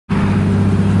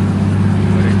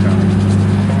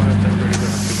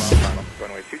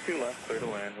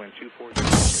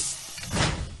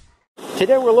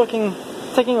Today we're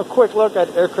taking a quick look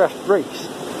at aircraft brakes.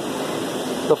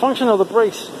 The function of the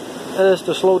brakes is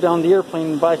to slow down the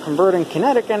airplane by converting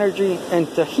kinetic energy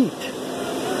into heat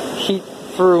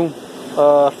through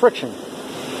friction.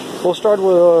 We'll start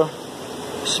with a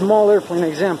small airplane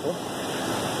example.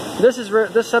 This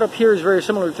setup here is very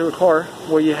similar to a car,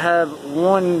 where you have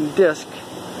one disc,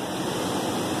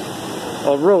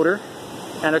 a rotor,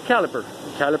 and a caliper.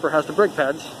 The caliper has the brake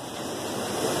pads,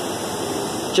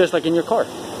 just like in your car.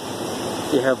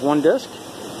 You have one disc,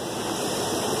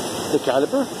 the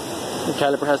caliper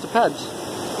has the pads.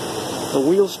 The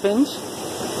wheel spins,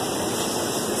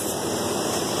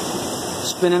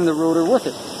 spinning the rotor with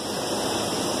it.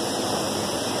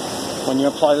 When you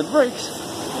apply the brakes,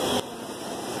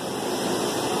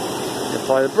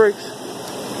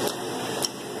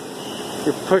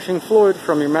 you're pushing fluid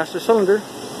from your master cylinder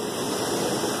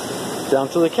down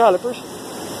to the calipers.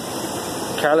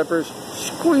 Calipers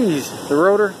squeeze the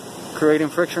rotor, creating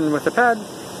friction with the pad,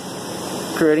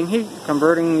 creating heat,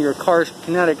 converting your car's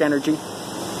kinetic energy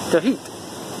to heat.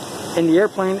 In the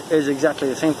airplane is exactly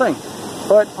the same thing.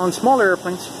 But on smaller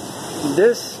airplanes,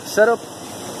 this setup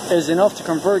is enough to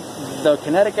convert the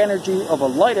kinetic energy of a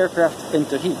light aircraft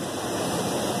into heat.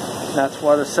 That's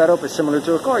why the setup is similar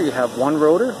to a car. You have one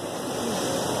rotor,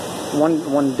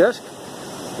 one disc,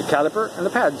 the caliper, and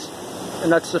the pads.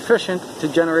 And that's sufficient to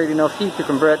generate enough heat to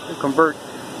convert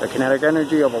the kinetic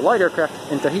energy of a light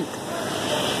aircraft into heat.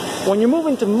 When you move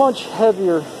into much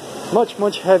heavier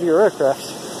aircrafts,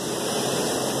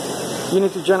 you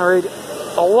need to generate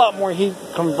a lot more heat,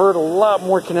 convert a lot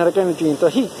more kinetic energy into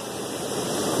heat.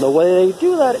 The way they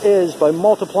do that is by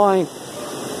multiplying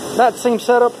that same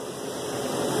setup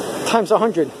times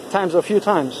 100, times a few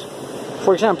times.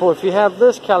 For example, if you have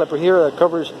this caliper here that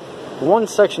covers one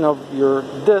section of your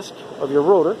disc, of your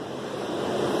rotor,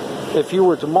 if you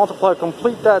were to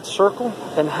complete that circle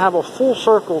and have a full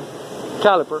circle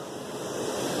caliper,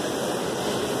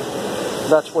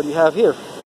 that's what you have here.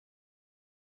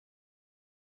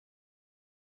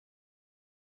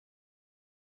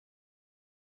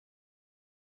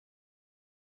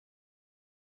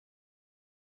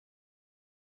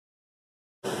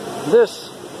 This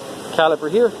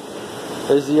caliper here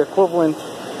is the equivalent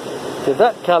to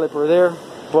that caliper there,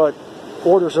 but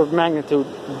orders of magnitude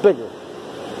bigger.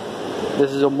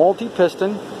 This is a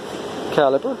multi-piston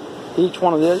caliper. Each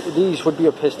one of these would be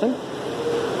a piston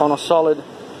on a solid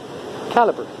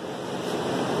caliper.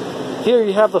 Here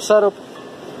you have the setup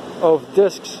of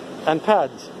discs and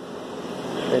pads.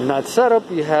 In that setup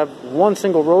you have one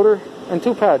single rotor and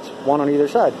two pads, one on either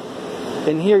side.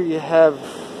 In here you have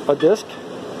a disc,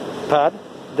 pad,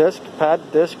 disc,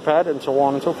 pad, and so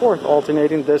on and so forth,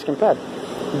 alternating disc and pad.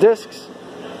 Discs,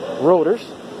 rotors,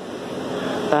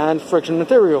 and friction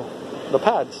material, the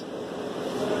pads.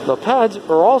 The pads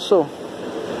are also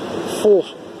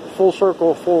full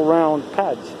circle, full round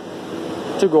pads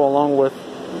to go along with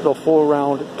the full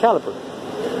round caliper.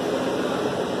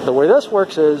 The way this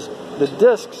works is the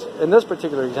discs, in this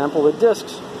particular example, the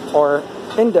discs are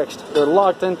indexed, they're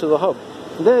locked into the hub.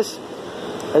 This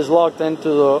is locked into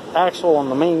the axle on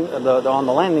the on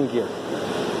the landing gear.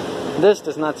 This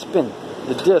does not spin.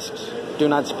 The discs do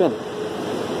not spin.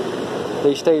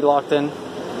 They stay locked in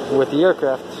with the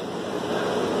aircraft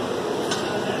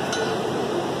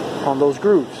on those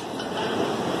grooves.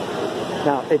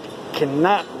 Now it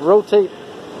cannot rotate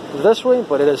this way,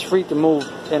 but it is free to move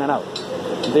in and out.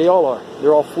 They all are.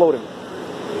 They're all floating.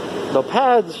 The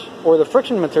pads or the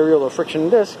friction material, the friction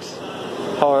discs,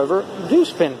 however, do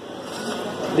spin.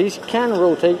 These can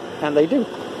rotate, and they do.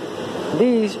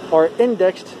 These are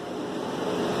indexed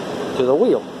to the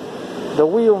wheel. The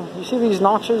wheel, you see these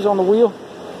notches on the wheel?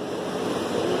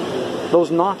 Those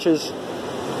notches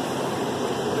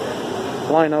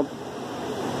line up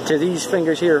to these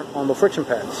fingers here on the friction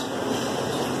pads.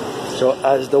 So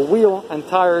as the wheel and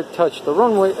tire touch the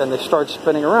runway and they start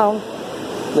spinning around,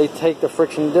 they take the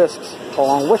friction discs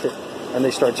along with it and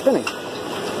they start spinning.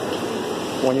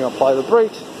 When you apply the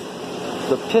brakes,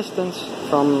 the pistons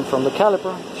from the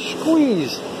caliper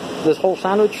squeeze this whole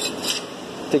sandwich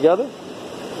together,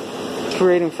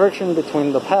 creating friction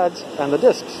between the pads and the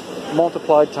discs,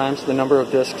 multiplied times the number of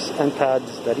discs and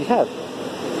pads that you have.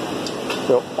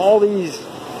 So all these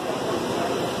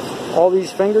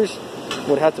fingers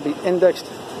would have to be indexed,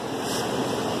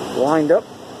 lined up,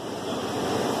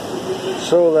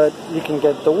 so that you can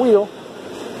get the wheel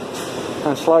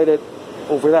and slide it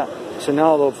over that. So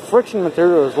now the friction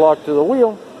material is locked to the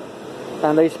wheel,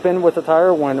 and they spin with the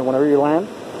tire whenever you land,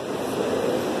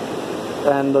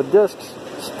 and the discs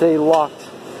stay locked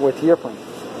with the airplane.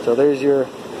 So there's your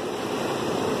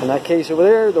In that case over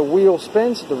there, the wheel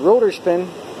spins, the rotor spin,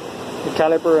 the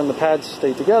caliper and the pads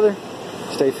stay together,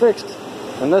 stay fixed.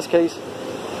 In this case,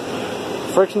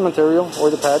 friction material or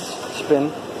the pads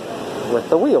spin with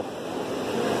the wheel.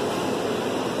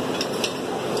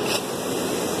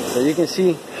 So you can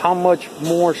see how much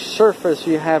more surface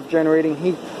you have generating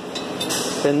heat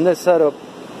in this setup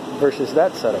versus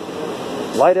that setup.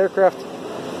 Light aircraft,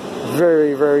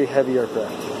 very, very heavy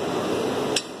aircraft.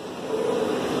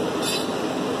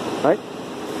 Right?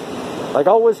 Like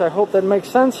always, I hope that makes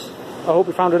sense. I hope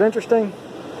you found it interesting.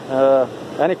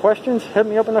 Any questions, hit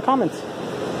me up in the comments.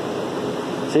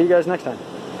 See you guys next time.